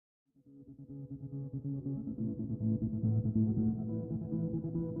Hello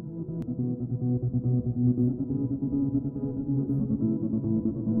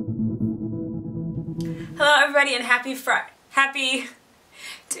everybody and happy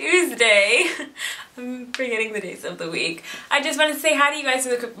Tuesday. I'm forgetting the days of the week. I just want to say hi to you guys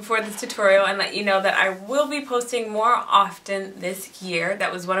really quick before this tutorial and let you know that I will be posting more often this year.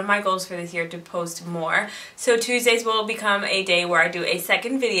 That was one of my goals for this year, to post more. So Tuesdays will become a day where I do a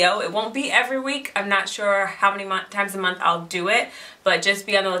second video. It won't be every week. I'm not sure how many times a month I'll do it, but just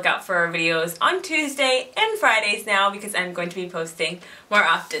be on the lookout for videos on Tuesday and Fridays now because I'm going to be posting more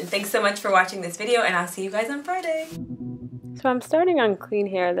often. Thanks so much for watching this video and I'll see you guys on Friday. So I'm starting on clean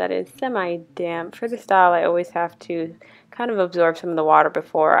hair that is semi-damp. For the style, I always have to kind of absorb some of the water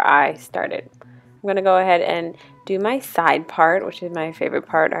before I start it. I'm going to go ahead and do my side part, which is my favorite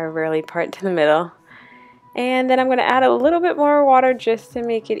part. I rarely part to the middle. And then I'm going to add a little bit more water just to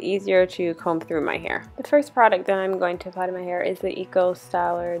make it easier to comb through my hair. The first product that I'm going to apply to my hair is the Eco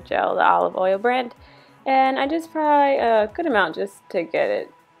Styler Gel, the olive oil brand. And I just apply a good amount just to get it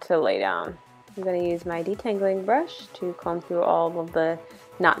to lay down. I'm going to use my detangling brush to comb through all of the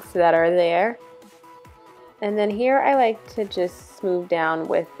knots that are there. And then here I like to just smooth down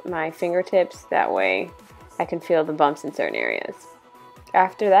with my fingertips, that way I can feel the bumps in certain areas.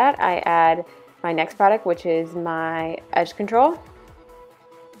 After that I add my next product, which is my edge control,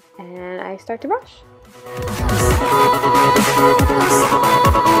 and I start to brush.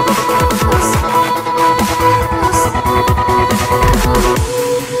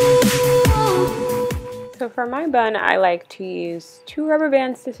 So for my bun, I like to use 2 rubber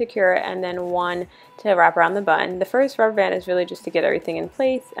bands to secure it and then 1 to wrap around the bun. The first rubber band is really just to get everything in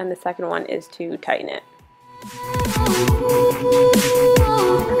place, and the second one is to tighten it.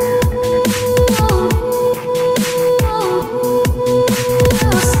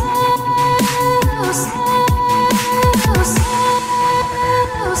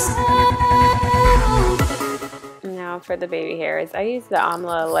 For the baby hairs, I use the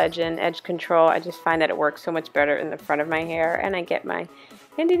Amla Legend Edge Control. I just find that it works so much better in the front of my hair, and I get my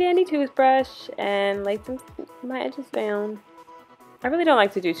handy dandy toothbrush and lay my edges down. I really don't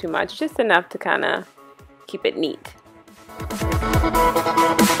like to do too much, just enough to kind of keep it neat.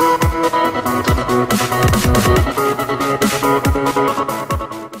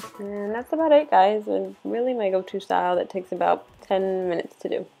 And that's about it, guys, and really my go-to style that takes about 10 minutes to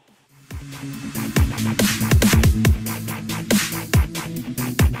do.